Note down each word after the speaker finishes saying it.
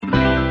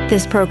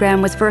This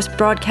program was first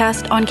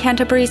broadcast on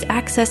Canterbury's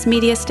access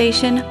media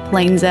station,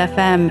 Plains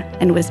FM,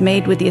 and was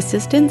made with the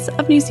assistance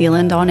of New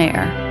Zealand On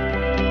Air.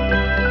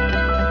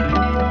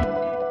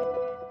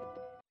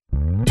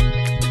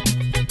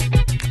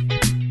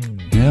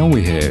 Now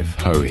we have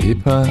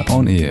Hohepa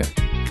on air,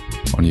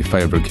 on your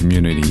favourite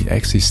community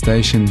access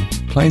station,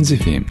 Plains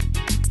FM.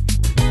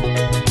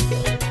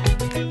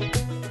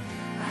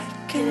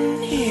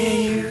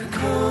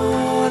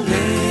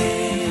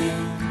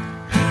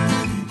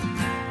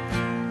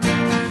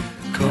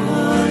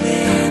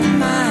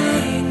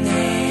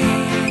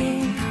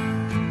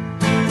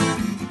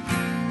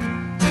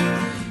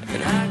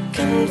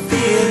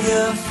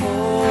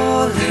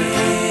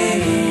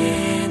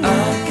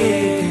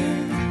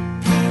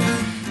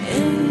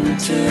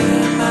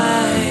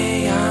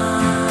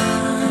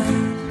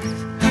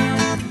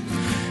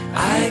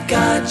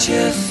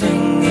 You're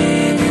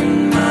singing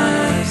in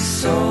my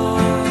soul.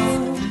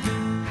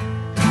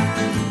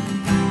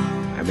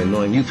 I've been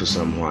knowing you for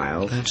some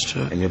while. That's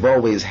true. And you've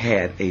always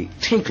had a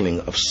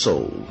tinkling of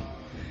soul.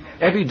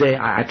 Every day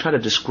I try to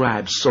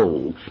describe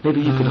soul.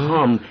 Maybe you could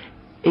hum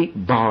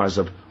 8 bars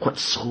of what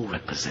soul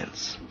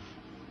represents.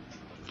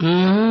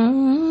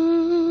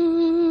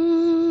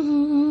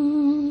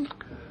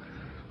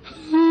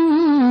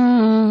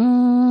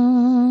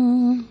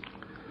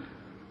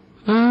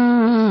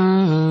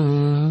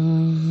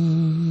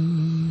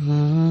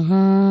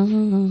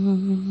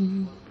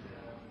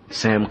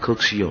 Sam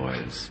Cooke's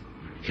yours.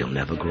 He'll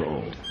never grow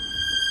old.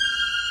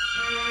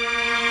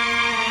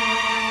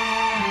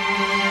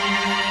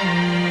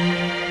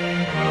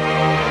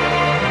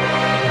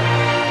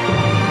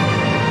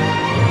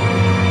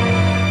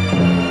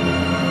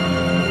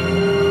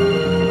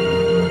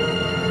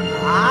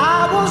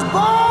 I was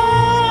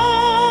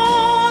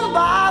born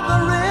by the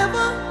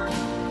river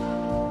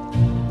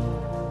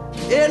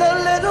in a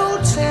little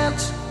tent.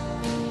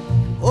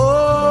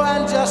 Oh,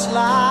 and just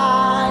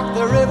like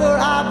the river,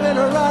 I've been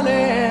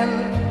running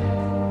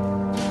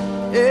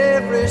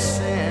ever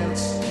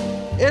since.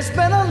 It's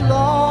been a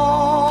long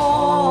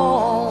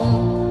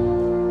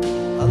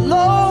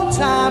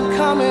time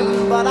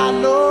coming, but I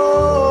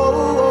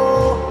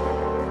know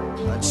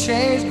a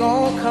change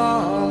gonna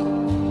come.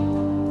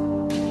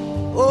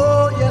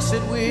 Oh, yes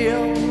it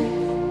will.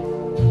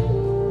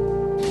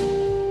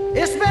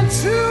 It's been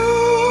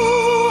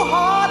too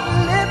hard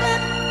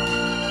living,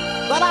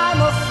 but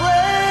I'm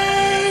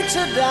afraid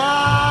to die.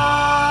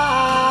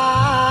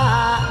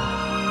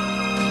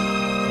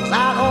 'Cause I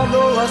don't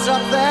know what's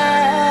up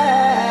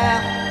there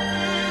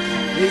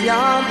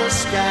beyond the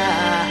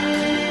sky.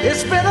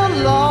 It's been a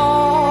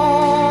long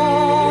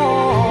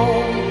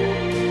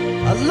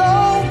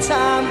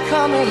time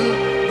coming,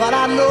 but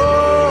I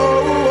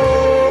know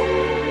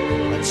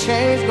a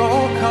change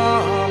gonna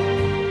come.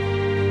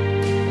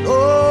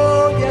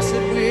 Oh, yes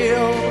it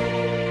will.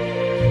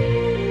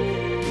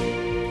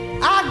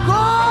 I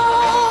go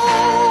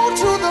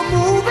to the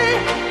movie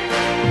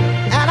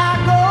and I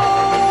go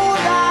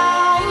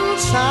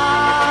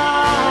downtown.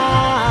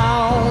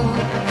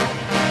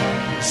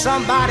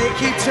 Somebody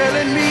keep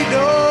telling me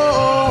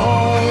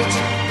don't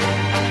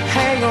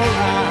hang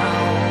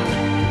around.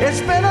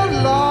 It's been a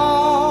long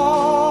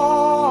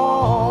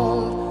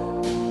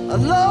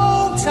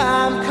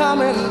time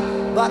coming,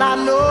 but I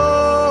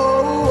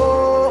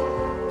know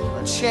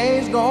a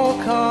change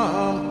gonna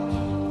come.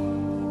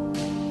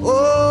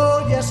 Oh,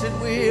 yes it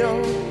will.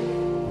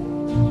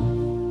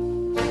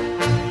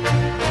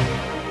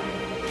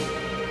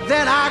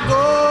 Then I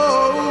go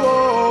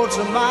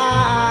to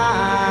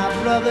my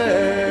brother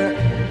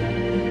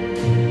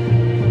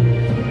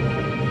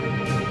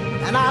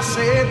and I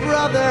say,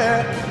 brother,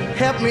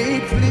 help me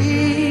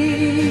please.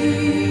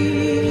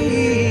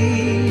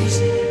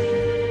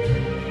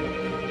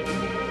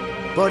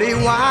 But he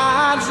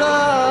winds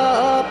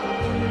up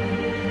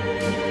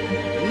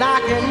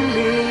knocking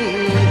me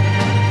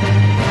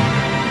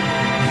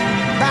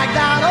back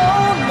down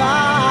on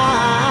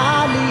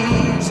my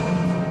knees.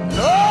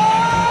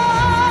 Oh,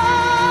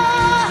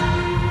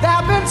 there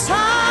have been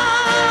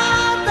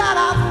times that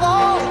I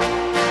thought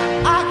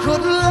I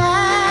could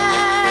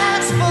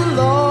last for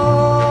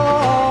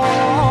long,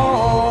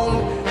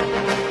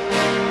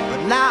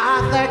 but now I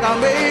think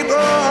I'm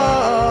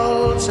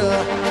able to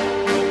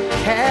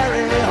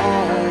carry on.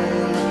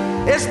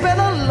 It's been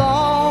a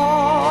long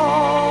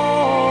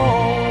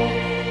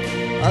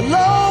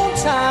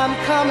time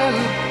coming,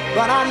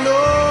 but I know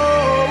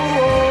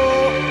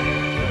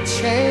a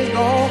change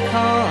gonna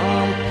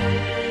come.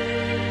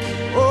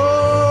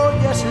 Oh,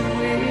 yes it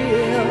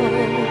will.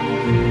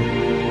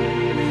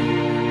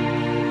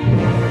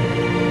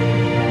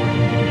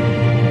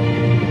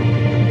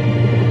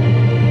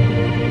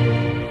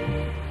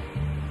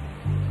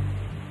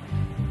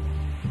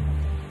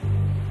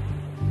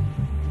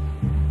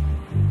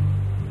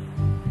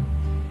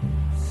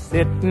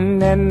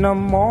 Sitting in the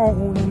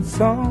morning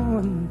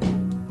sun,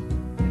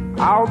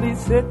 I'll be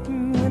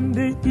sitting when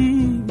the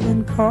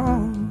evening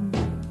comes,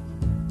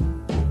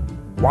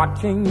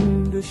 watching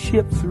the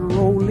ships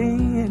roll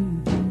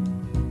in,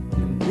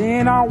 and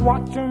then I'll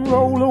watch them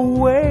roll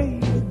away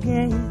again.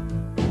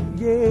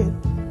 yeah.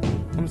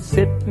 I'm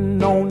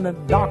sitting on the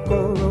dock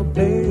of the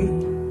bay,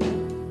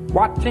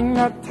 watching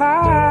the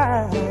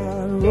tide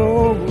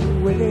roll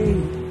away.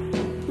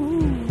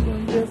 Ooh,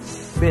 I'm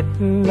just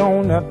sitting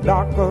on the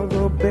dock of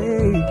the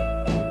bay,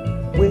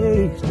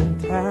 wasting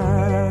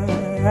time.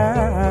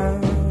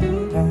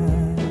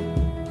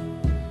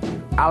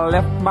 I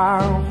left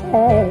my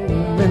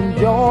home in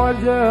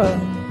Georgia,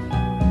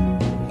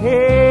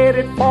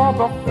 headed for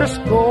the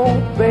Frisco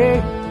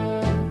Bay,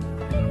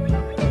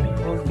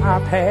 'cause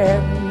I've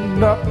had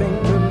nothing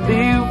to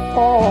live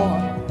for,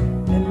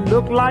 and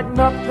look like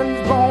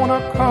nothing's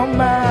gonna come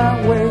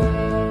my way.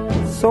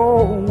 So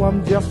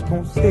I'm just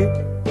gonna sit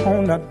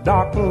on the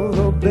dock of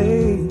the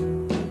bay,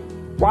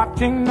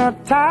 watching the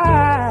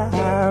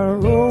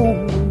tide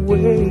roll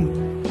away.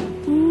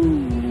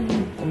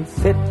 I'm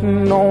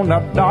sitting on the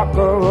dock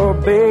of the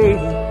bay,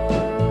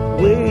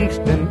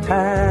 wasting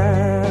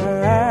time.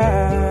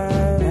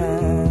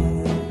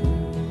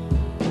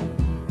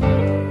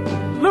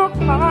 Look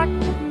like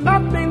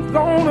nothing's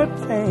gonna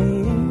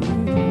change,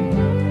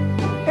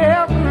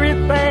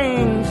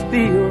 everything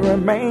still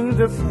remains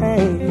the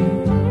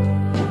same.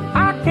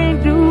 I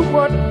can't do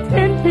what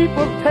 10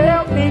 people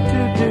tell me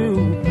to do,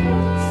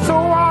 so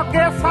I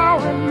guess I'll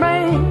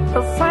remain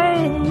the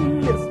same.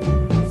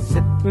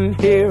 Sitting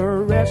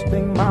here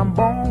resting my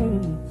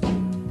bones,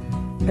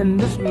 and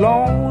this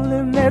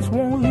loneliness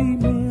won't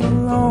leave me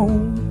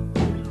alone.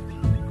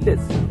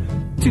 Listen,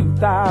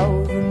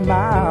 2,000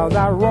 miles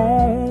I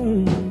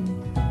roam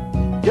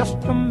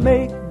just to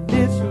make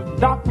this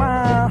dock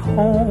my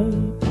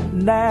home.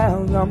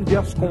 Now I'm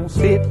just gonna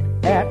sit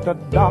at the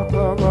dock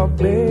of a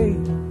bay,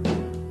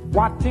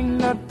 watching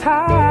the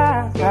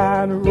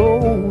tide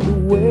roll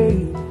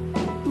away.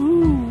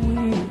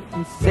 Ooh,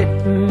 I'm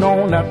sitting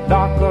on the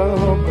dock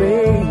of a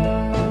bay,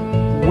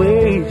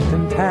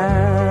 wasting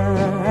time.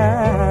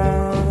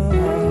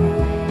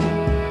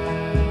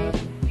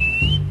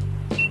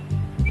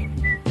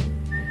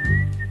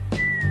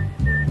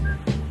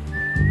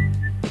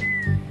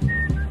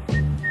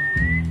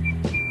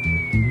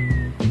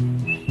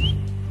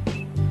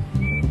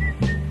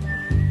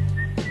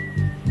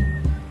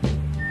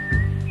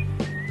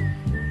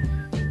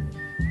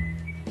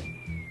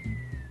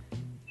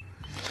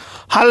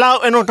 Hello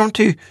and welcome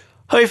to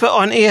Hohepa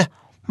on Air.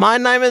 My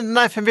name is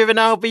Nathan Bevan and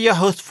I'll be your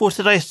host for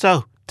today's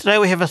show. Today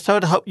we have a show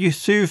to help you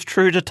soothe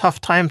through the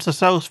tough times of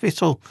soul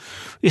special.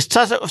 We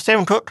started with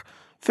Sam Cooke,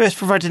 first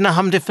providing a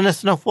hum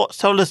definition of what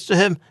soul is to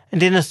him,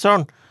 and then a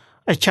song,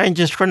 A Change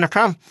is Gonna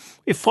Come.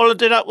 We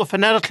followed it up with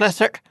another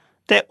classic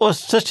that was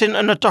Sitting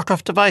in the Dock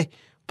of the Bay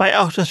by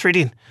Otis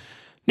Redding.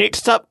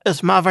 Next up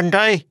is Marvin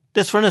Gaye.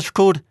 This one is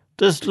called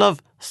This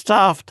Love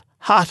Starved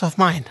Heart of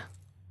Mine.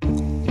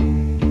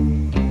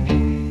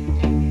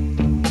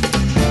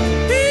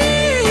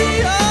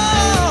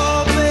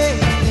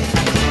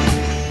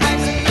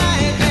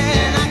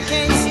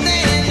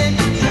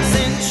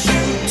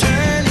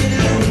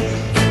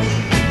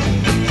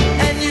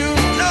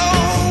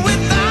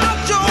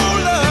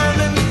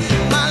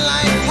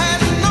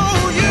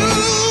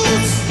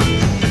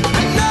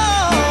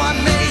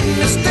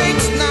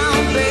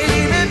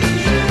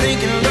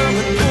 Thinking love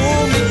would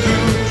pull me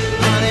through.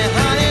 Honey,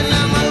 honey,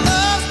 now my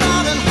love's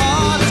starting hard.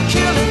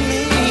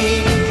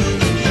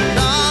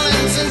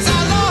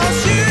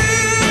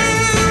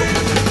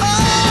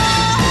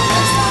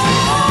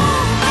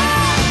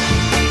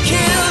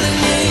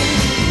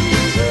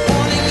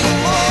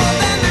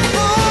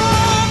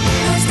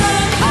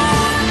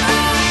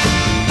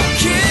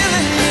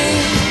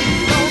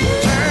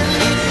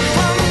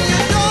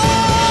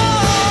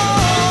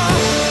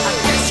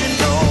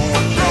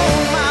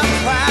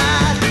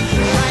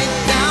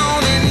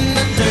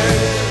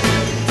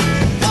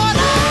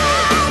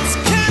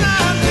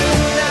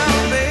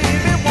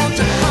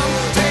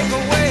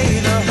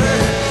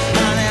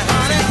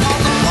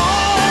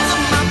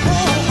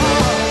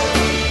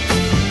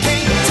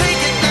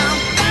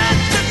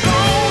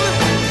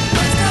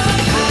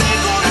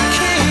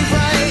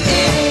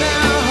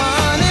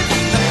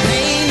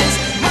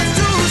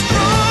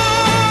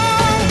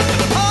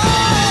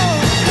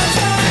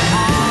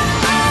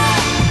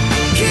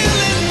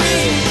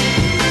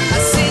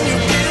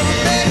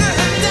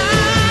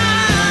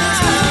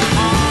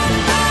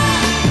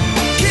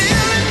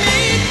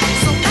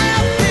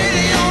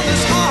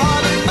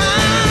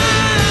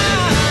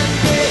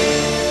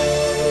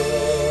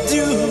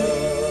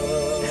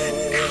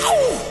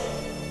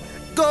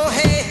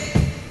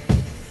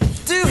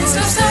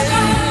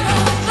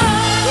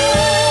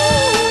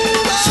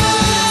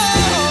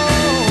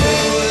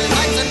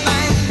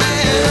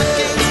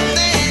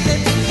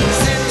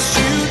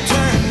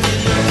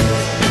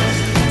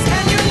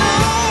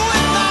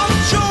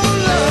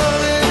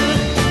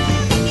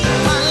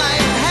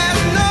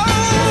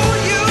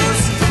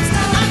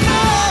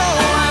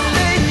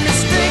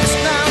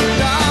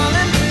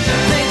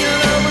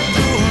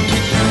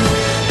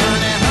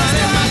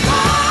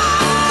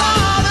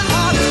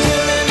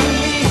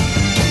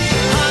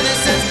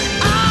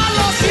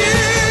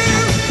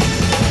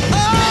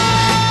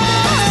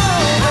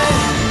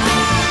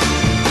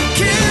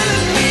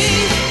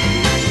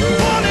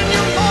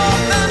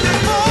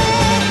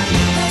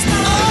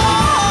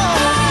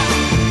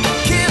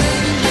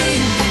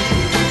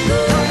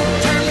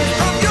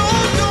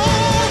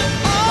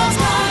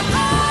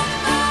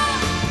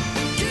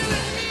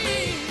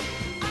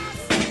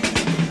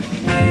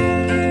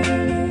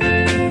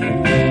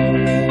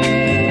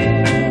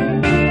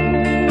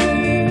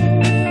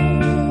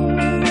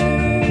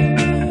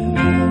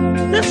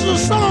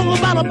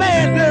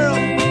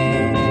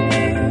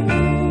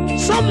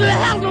 something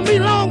that happened to me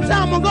a long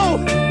time ago.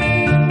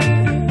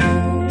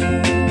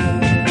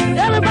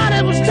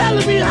 Everybody was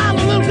telling me how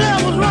the little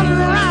girl was running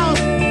around.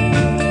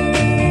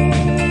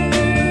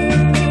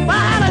 But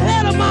I had a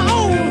head of my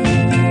own,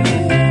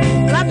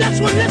 and I just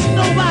wouldn't listen to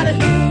nobody.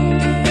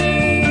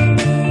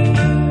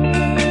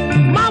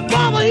 My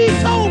father, he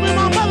told me,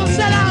 my mother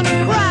sat down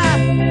and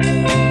cried.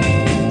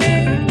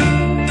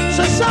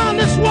 Said, son,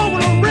 this woman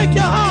will break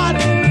your heart,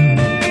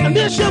 and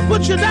then she'll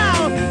put you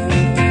down.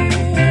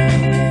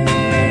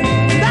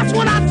 That's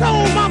when I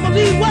told mama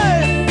these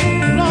words.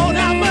 Lord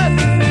have mercy.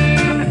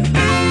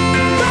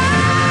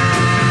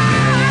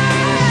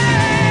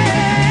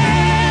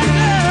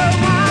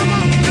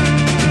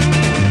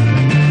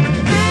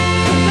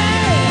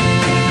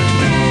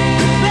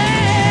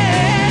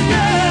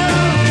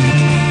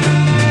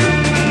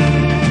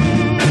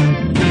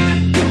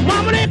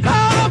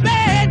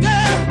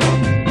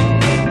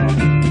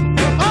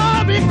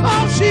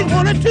 She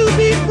wanted to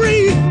be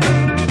free.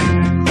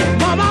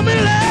 My mom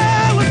in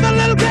love with the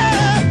little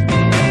girl,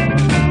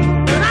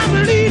 and I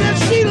believe that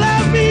she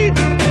loved me.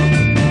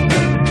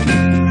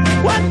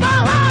 What my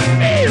heart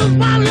feels,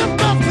 my lips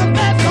must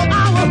confess, so I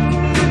will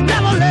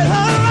never let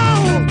her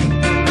alone.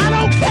 I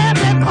don't care if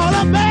they call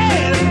her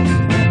bad.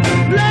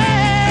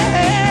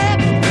 Let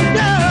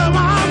girl,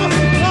 mama,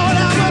 Lord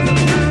have mercy.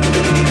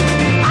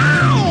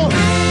 Ow!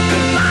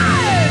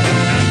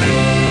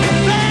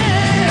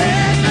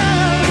 Bad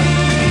girl.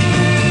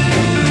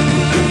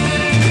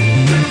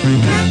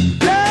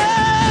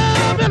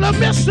 Love is a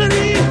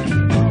mystery,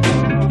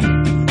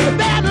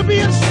 bad to be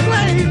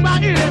explained by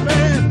any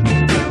man.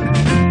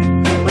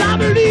 But I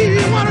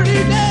believe one of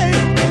these days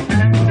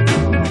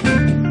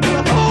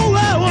the whole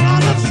world will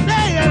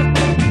understand.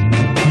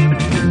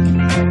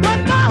 But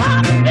my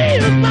heart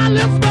feels, my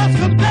lips must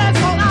confess,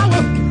 so I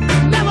will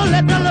never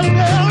let the little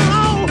girl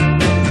alone.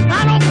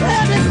 I don't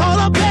care if they call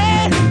her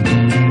bad.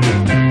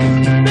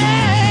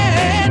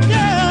 Bad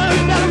girl,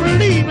 you better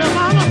believe me,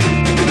 mama.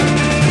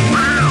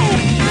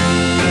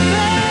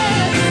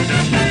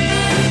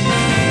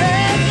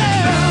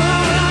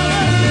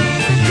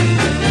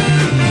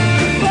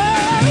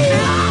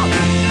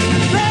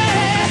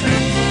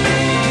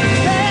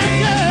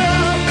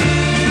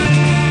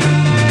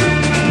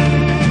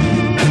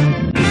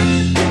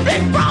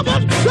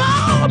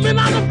 Me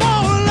not to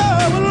fall in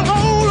love with an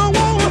older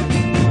woman.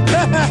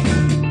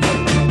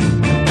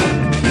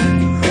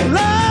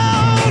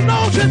 Lord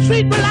knows she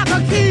treat me like a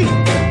king,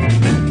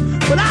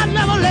 but I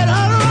never let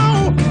her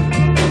alone.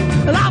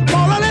 And I've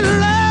fallen in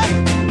love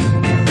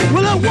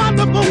with a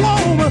wonderful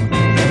woman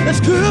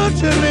that's good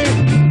to me.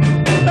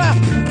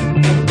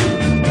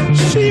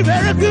 She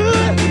very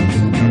good,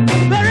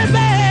 very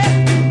bad,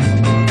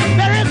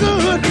 very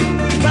good.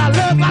 But I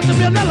love got to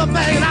be another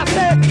thing. And I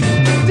said,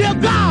 dear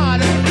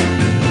God,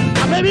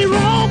 I may be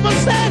wrong, but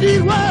say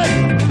these words.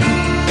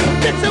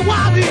 Fix it while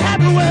I be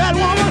happy with that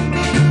woman.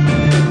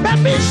 Let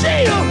me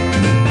shield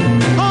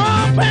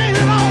all pain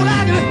and all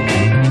agony.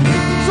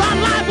 So our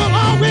life will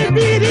always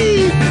be at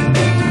ease.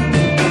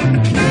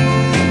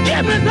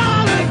 Give me,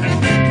 darling,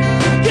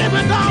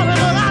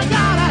 what I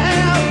gotta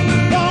have.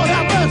 Lord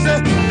have mercy.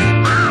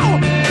 Ow,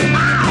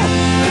 ow,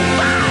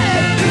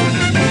 bad,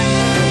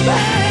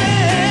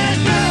 bad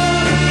girl.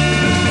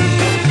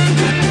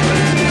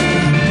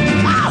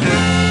 Ow.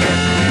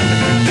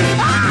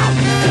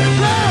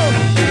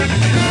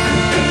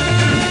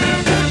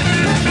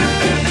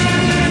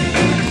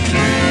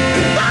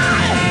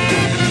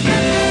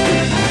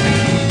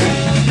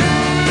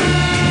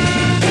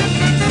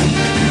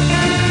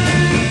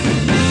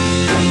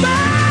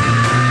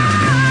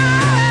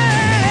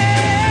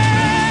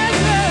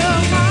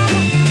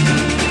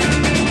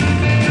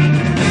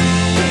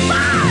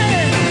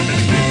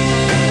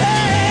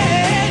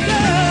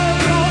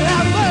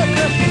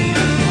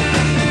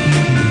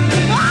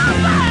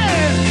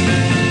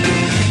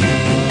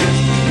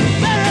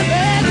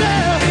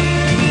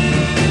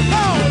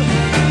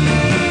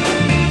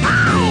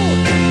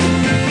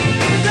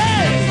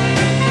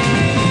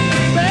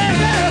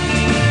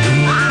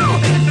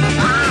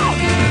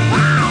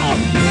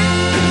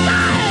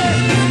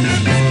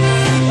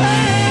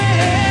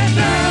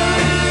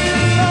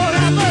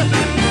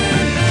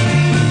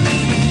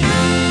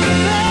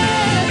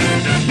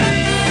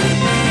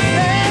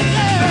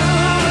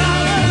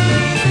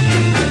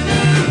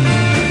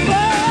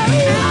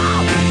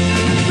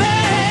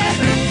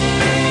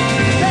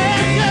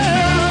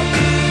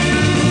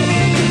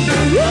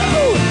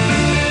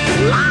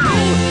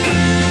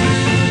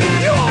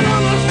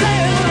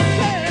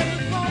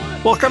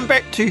 Welcome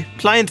back to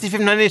Plains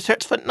FM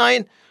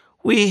 96.9.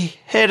 We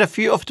had a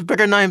few of the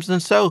bigger names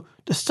and so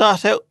to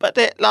start out, but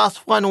that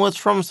last one was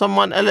from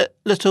someone a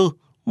little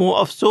more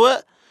of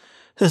sort.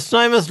 His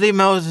name is Lee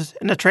Moses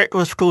and the track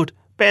was called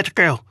Bad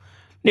Girl.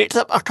 Next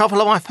up, a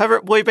couple of my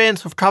favourite boy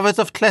bands with covers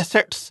of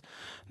classics.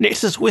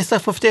 Next is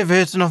Westlife with their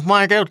version of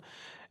My Girl,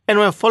 and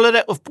we'll follow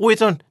that with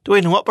Boyzone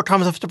doing What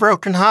Becomes of the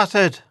Broken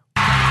Hearted.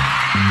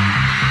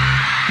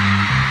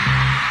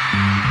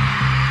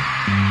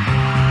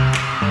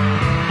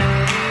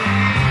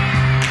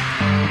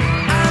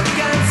 I've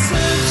got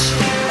some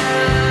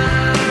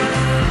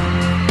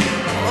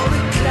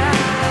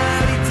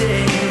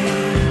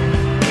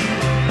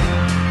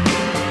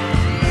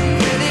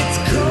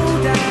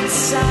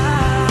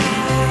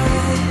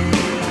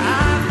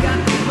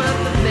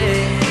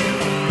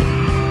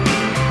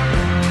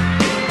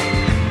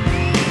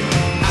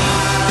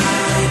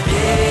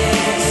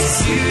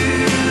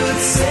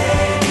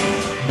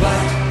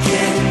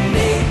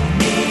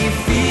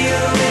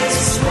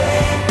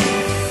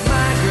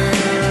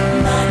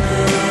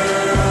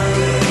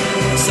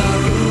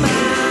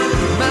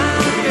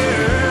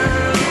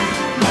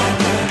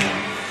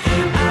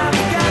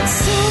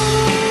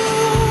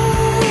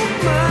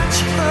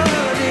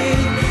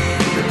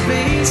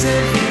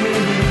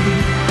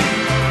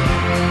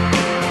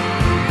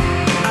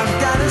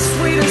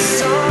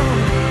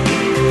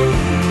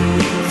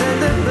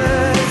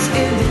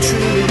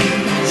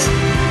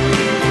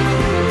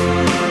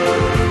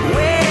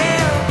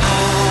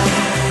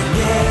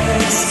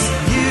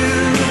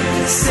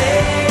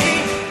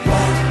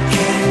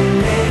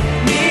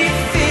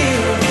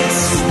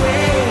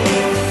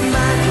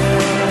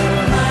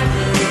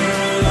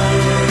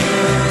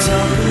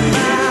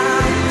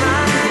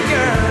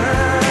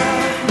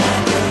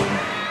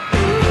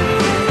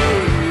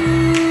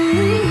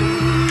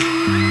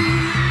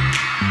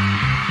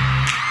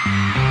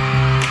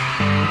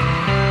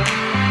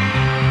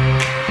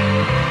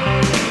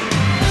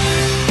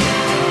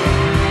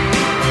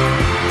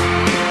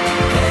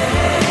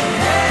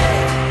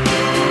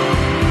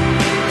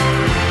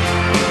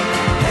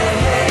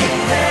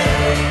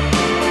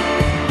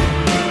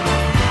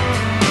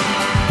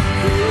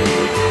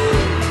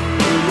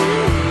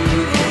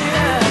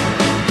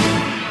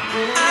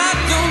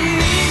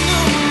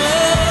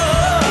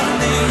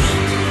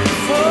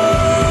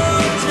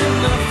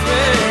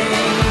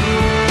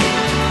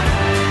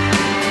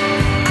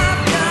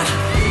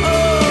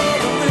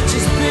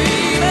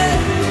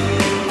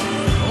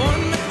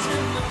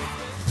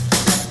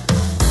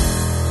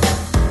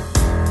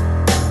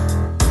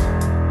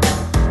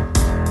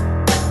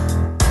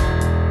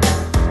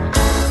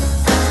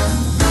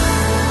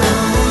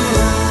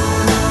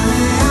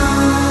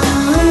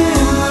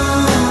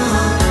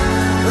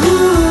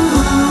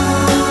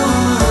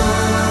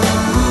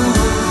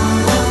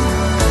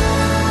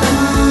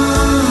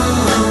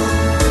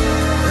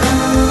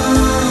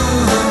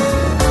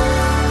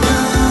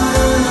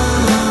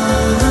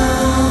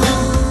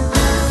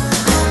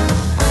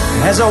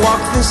as I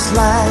walk this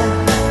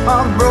life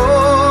of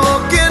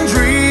broken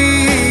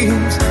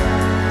dreams.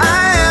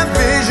 I have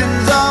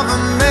visions of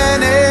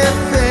many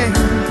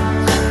things,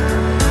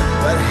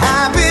 but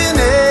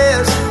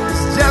happiness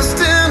is just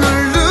an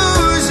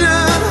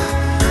illusion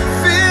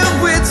filled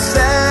with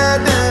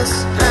sadness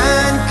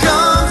and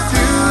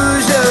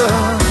confusion.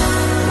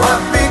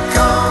 What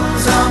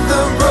becomes of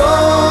the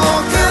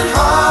broken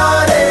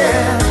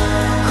hearted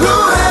who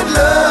had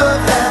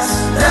love that's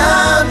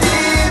now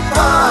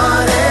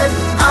departed?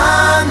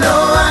 I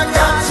know I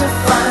got to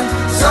find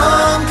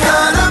some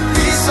kind of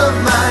peace of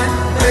mind,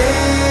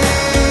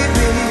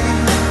 baby.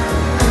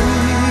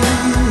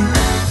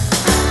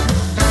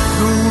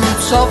 The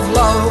roots of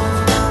love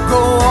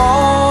go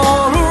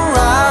all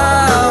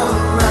around,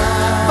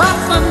 but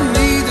for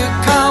me they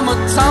come a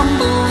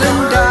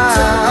tumbling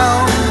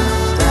down.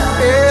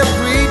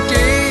 Every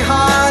day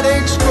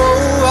heartaches grow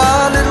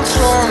a little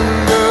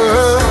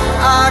stronger.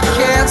 I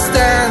can't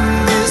stand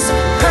this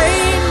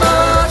pain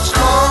much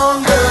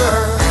longer.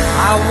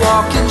 I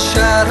walk in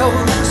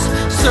shadows,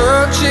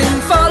 searching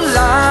for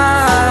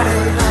light,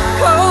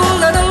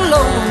 cold and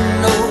alone,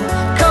 no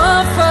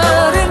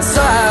comfort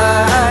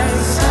inside,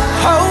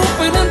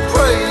 hoping and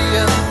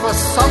praying for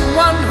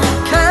someone who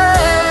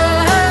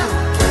cares,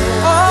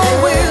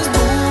 always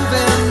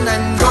moving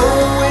and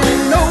going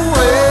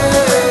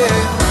nowhere.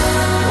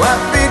 What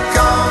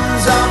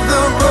becomes of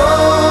the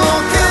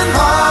broken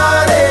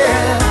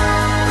hearted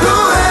who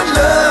had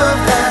love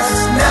that's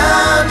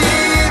now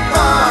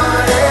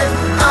departed?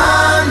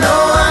 I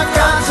know I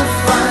got to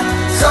find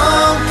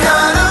some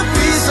kind of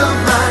peace of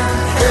mind.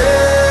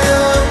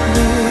 Help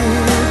me,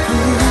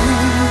 please.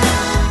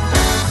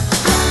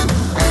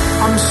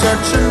 I'm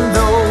searching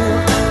though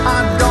I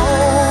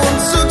don't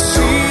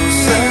succeed.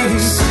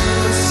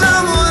 For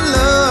someone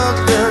love,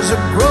 there's a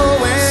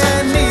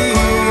growing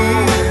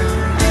need.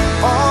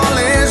 All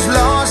is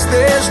lost,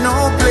 there's no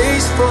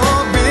place for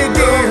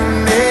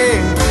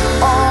beginning.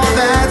 All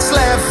that's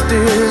left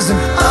is an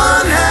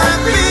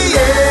unhappy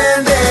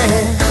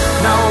ending.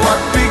 Now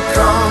what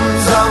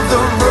becomes of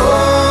the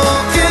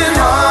broken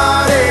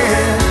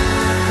hearted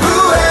who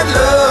had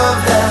love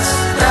that's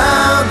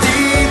now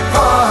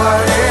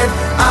departed?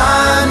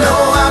 I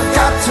know I've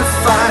got to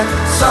find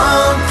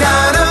some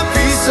kind of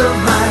peace of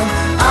mind.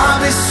 I'll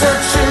be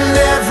searching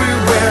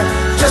everywhere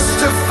just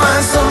to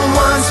find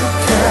someone to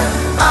care.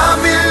 I'll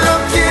be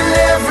looking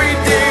every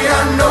day.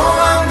 I know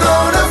I'm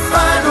gonna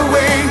find a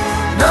way.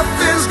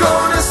 Nothing's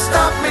gonna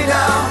stop me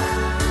now.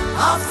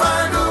 I'll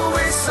find a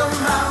way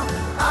somehow.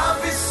 I'll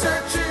be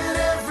searching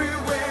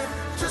everywhere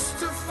just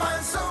to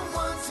find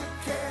someone to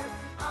care.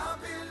 I'll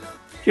be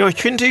looking. You're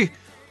tuned to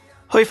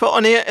Hohepa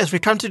on air as we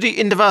come to the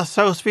end of our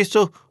Souls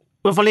Festival.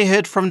 We've only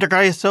heard from the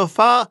guys so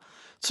far,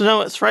 so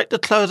now it's right to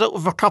close out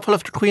with a couple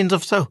of the Queens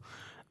of Soul.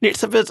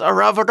 Next up is A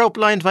Rather Dope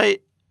Line by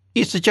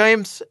Issa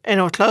James, and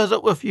we'll close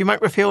it with You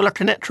Make Me Feel Like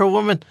a Natural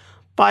Woman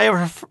by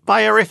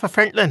Aretha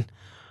Franklin.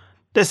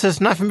 This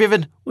is Nathan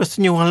Bevan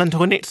wishing you well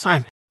until next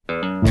time.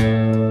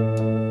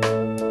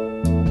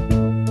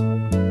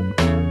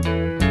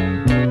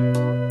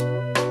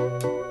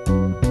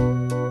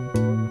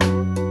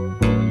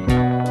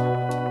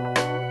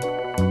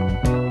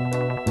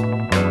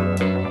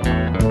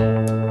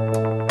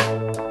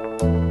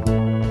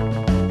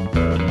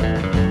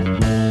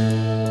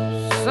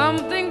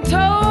 Something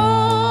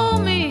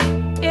told me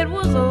it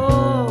was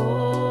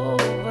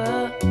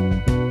over.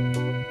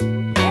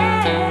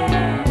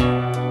 Yeah.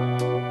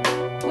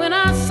 When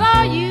I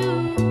saw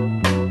you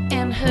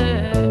and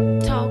her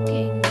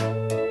talking,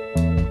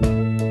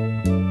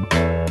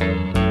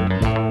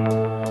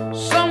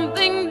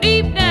 something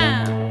deep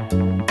down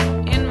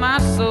in my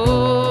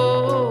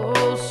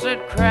soul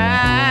said,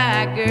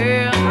 cry,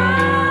 girl.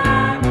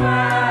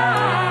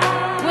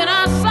 When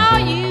I saw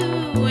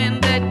you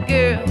and that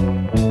girl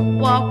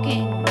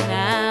walking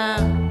now,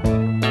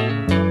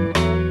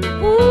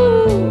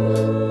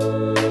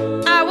 ooh,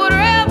 I would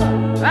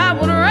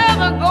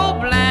rather go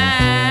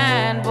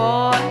blind,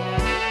 boy,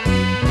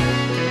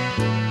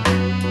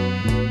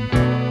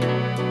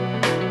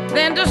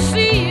 than to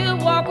see you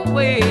walk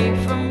away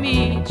from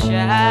me,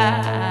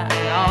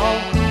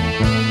 child.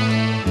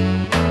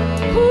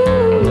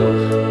 Ooh.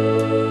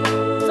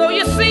 So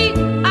you see,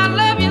 I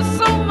love you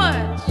so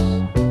much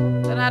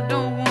that I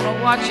don't want to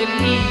watch you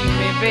leave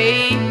me,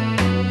 babe.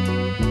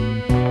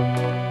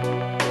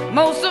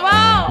 Most of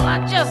all,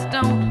 I just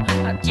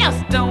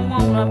don't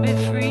wanna be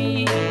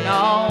free,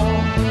 no.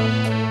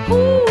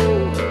 Ooh,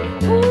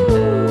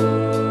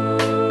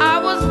 ooh. I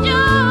was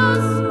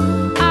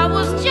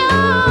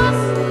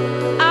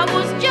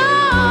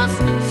just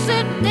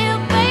sitting there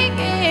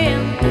thinking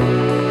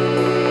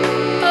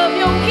of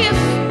your kiss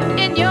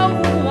and your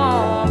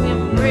warm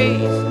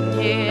embrace,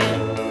 yeah.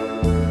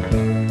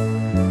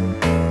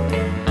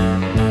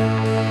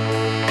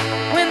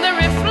 When the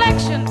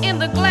reflection in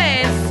the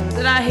glass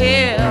that I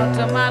held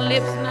to my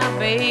lips now,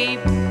 babe,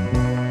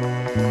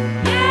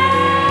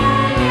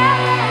 yeah,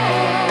 yeah.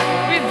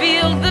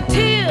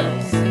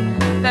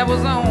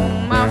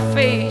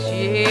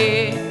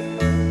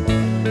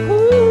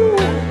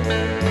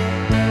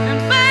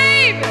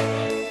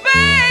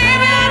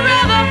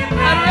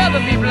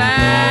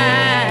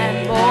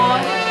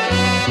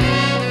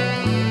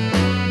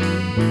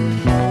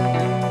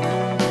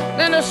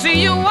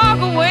 see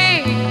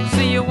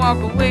you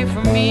walk away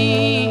from me,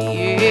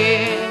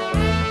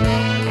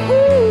 yeah.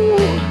 Ooh.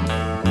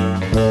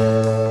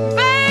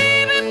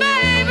 Baby,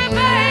 baby,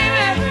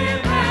 baby,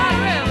 I'd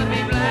rather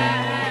be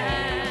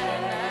blind.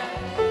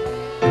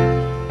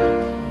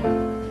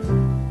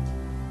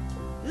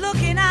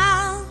 Looking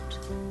out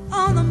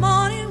on the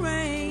morning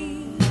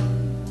rain,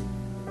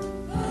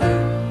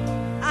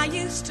 I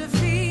used to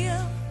feel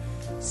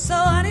so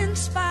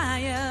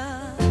uninspired.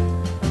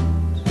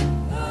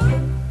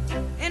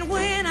 And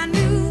when I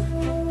knew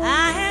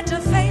I had to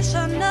face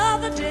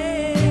another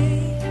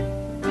day,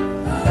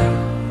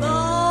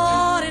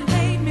 Lord, it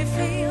made me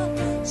feel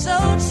so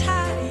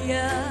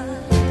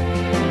tired.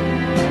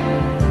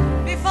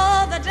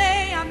 Before the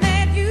day I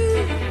met you,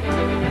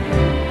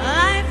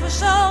 life was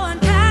so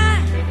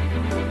unkind.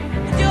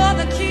 And you're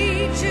the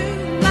key to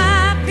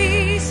my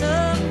peace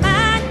of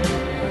mind.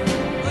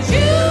 'Cause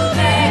you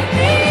make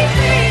me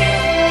feel,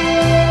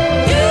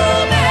 you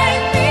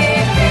make me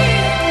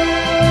feel,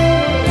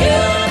 you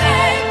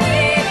make me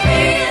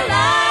feel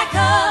like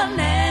a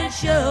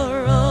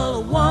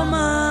natural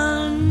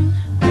woman.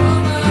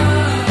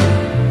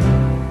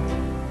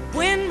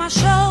 When my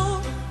soul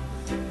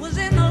was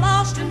in the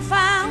lost and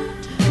found,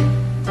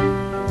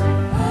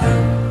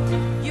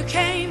 you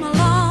came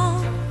along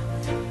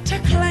to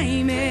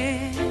claim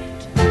it.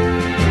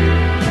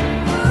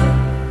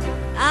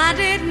 I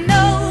didn't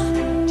know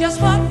just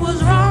what was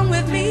wrong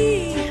with me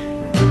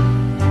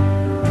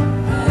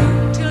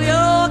till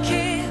your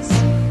kiss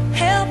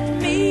helped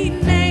me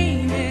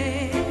name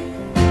it.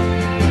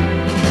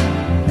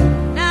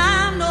 Now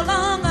I'm no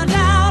longer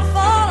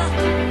doubtful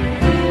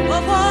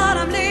of what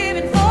I'm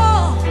living for.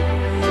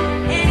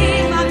 And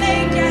if I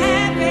make you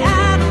happy,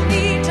 I don't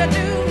need to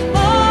do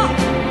more.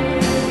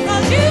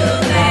 'Cause you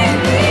make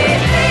me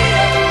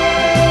feel,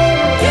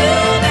 you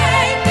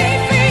make me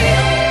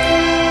feel,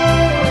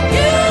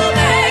 you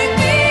make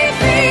me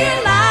feel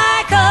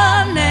like a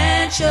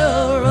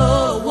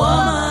natural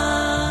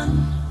woman.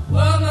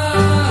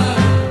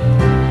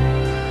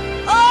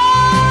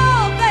 Oh,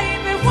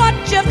 baby, what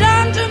you've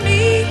done to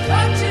me,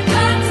 what you've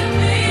done to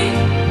me.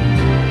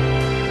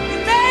 You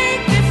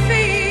make me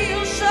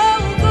feel so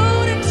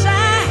good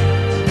inside,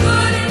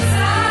 good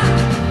inside.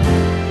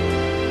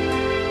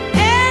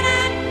 And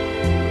I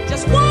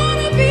just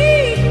wanna be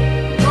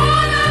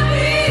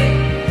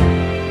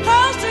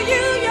close to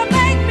you. You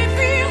make me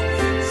feel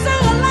so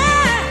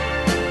alive.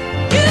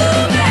 You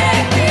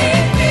make me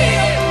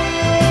feel,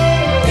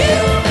 you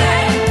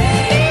make me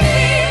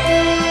feel,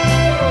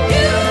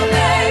 you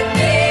make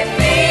me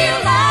feel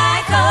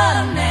like a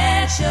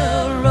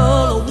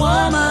natural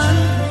woman.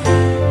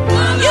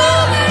 You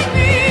make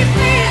me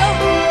feel,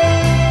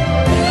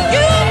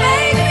 you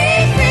make me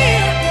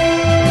feel,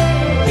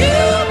 you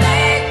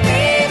make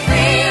me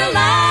feel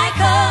like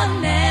a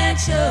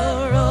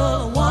natural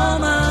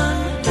woman.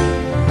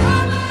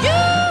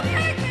 You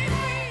make me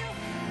feel.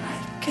 I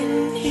can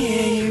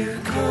hear you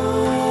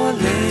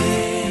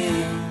calling,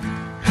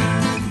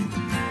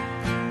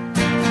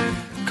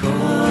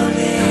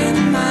 calling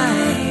my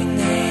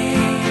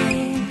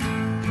name,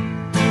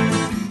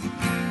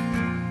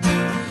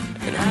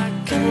 and I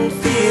can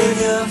feel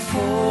you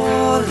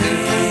falling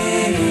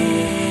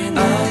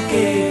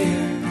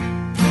again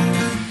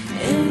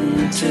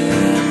into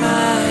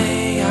my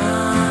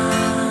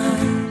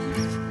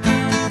arms.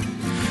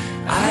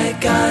 I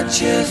got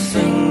you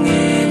singing